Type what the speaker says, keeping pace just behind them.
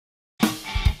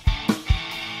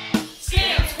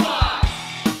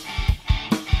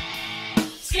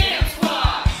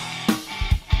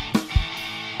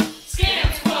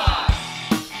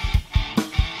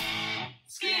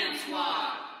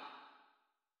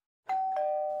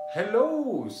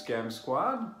Hello, Scam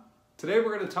Squad! Today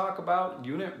we're going to talk about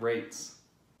unit rates.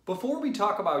 Before we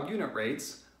talk about unit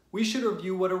rates, we should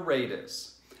review what a rate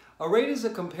is. A rate is a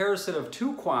comparison of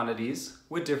two quantities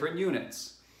with different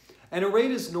units. And a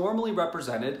rate is normally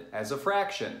represented as a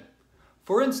fraction.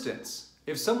 For instance,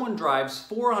 if someone drives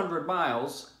 400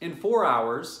 miles in 4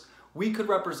 hours, we could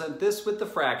represent this with the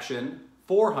fraction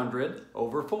 400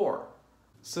 over 4.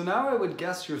 So now I would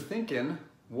guess you're thinking,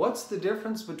 what's the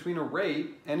difference between a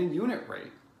rate and a unit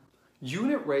rate?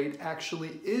 Unit rate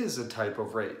actually is a type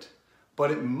of rate,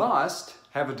 but it must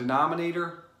have a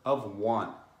denominator of 1.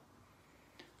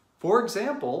 For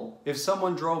example, if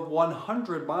someone drove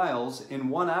 100 miles in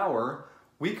 1 hour,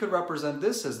 we could represent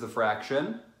this as the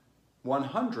fraction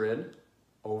 100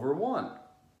 over 1.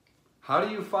 How do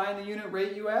you find the unit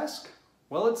rate, you ask?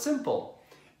 Well, it's simple.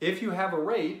 If you have a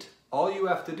rate, all you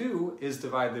have to do is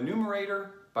divide the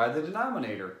numerator by the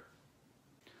denominator.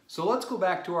 So let's go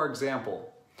back to our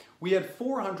example. We had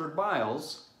 400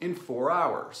 miles in 4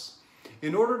 hours.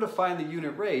 In order to find the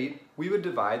unit rate, we would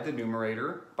divide the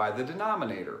numerator by the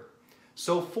denominator.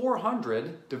 So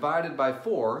 400 divided by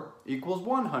 4 equals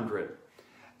 100.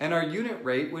 And our unit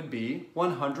rate would be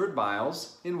 100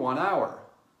 miles in 1 hour.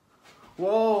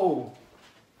 Whoa!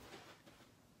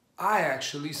 I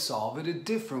actually solve it a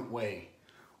different way.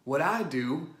 What I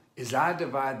do is I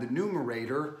divide the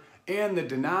numerator and the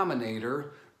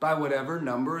denominator by whatever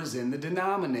number is in the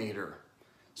denominator.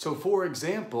 So for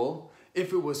example,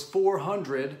 if it was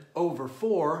 400 over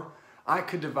 4, I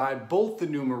could divide both the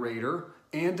numerator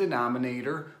and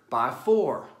denominator by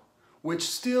 4, which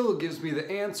still gives me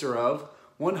the answer of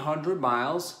 100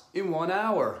 miles in 1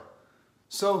 hour.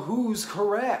 So who's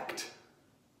correct?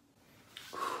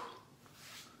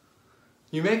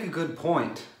 You make a good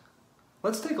point.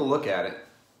 Let's take a look at it.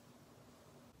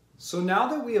 So now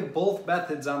that we have both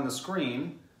methods on the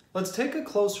screen, let's take a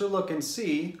closer look and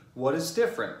see what is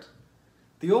different.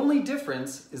 The only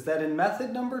difference is that in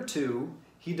method number 2,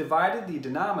 he divided the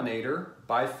denominator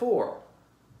by 4.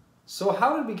 So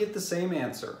how did we get the same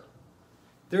answer?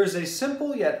 There is a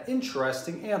simple yet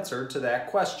interesting answer to that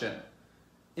question.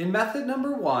 In method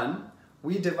number 1,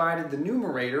 we divided the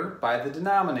numerator by the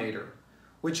denominator,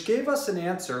 which gave us an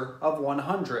answer of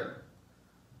 100.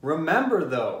 Remember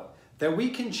though, that we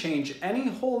can change any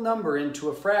whole number into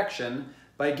a fraction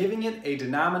by giving it a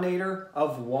denominator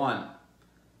of 1.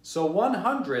 So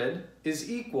 100 is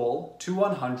equal to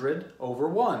 100 over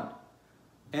 1.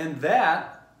 And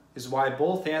that is why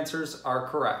both answers are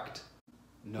correct.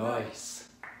 Nice.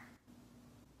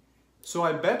 So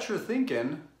I bet you're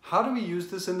thinking, how do we use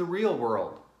this in the real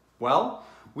world? Well,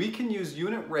 we can use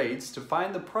unit rates to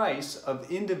find the price of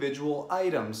individual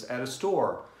items at a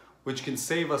store, which can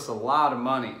save us a lot of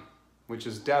money, which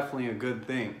is definitely a good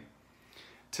thing.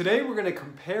 Today we're going to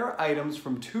compare items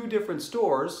from 2 different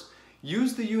stores,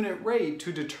 use the unit rate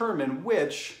to determine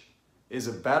which is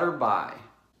a better buy.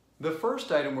 The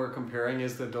first item we're comparing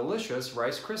is the delicious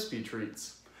Rice Krispie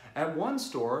treats. At one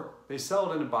store, they sell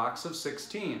it in a box of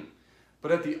 16,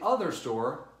 but at the other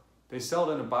store, they sell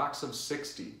it in a box of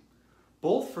 60,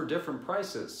 both for different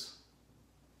prices.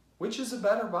 Which is a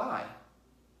better buy?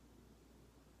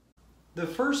 The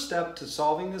first step to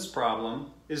solving this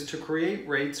problem is to create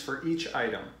rates for each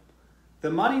item. The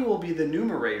money will be the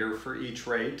numerator for each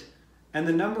rate, and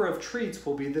the number of treats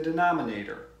will be the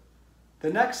denominator. The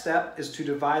next step is to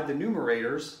divide the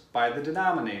numerators by the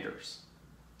denominators.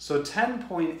 So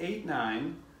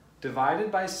 10.89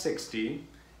 divided by 60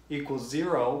 equals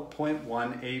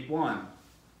 0.181,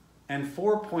 and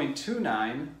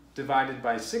 4.29 divided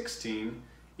by 16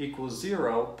 equals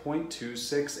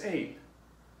 0.268.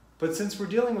 But since we're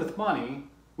dealing with money,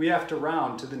 we have to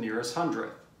round to the nearest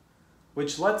hundredth,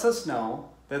 which lets us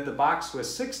know that the box with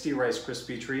 60 Rice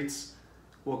Krispie treats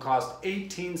will cost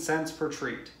 18 cents per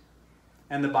treat.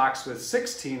 And the box with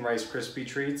 16 Rice Krispie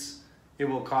treats, it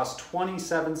will cost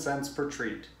 27 cents per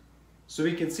treat. So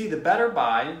we can see the better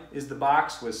buy is the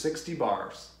box with 60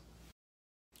 bars.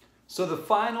 So the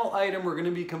final item we're going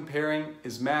to be comparing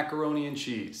is macaroni and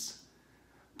cheese.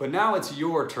 But now it's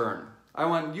your turn. I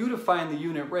want you to find the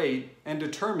unit rate and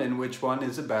determine which one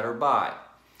is a better buy.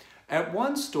 At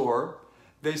one store,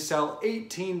 they sell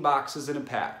 18 boxes in a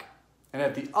pack. And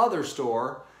at the other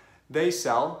store, they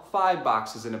sell 5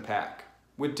 boxes in a pack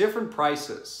with different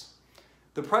prices.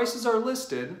 The prices are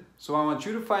listed, so I want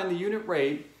you to find the unit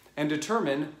rate and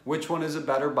determine which one is a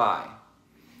better buy.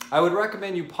 I would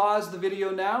recommend you pause the video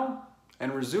now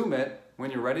and resume it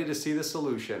when you're ready to see the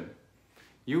solution.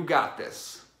 You got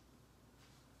this.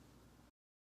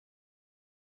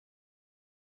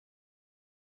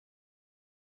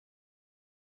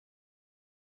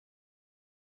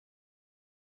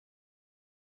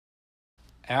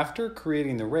 after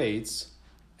creating the rates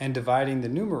and dividing the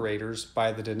numerators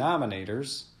by the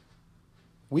denominators,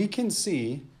 we can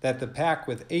see that the pack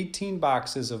with 18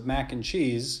 boxes of mac and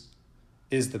cheese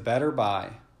is the better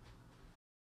buy.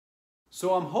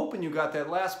 So I'm hoping you got that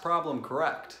last problem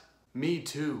correct. Me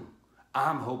too.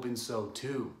 I'm hoping so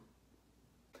too.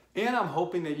 And I'm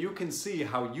hoping that you can see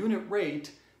how unit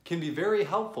rate can be very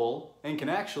helpful and can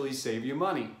actually save you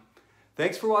money.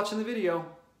 Thanks for watching the video.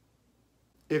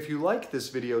 If you like this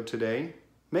video today,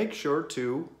 make sure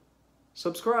to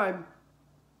subscribe.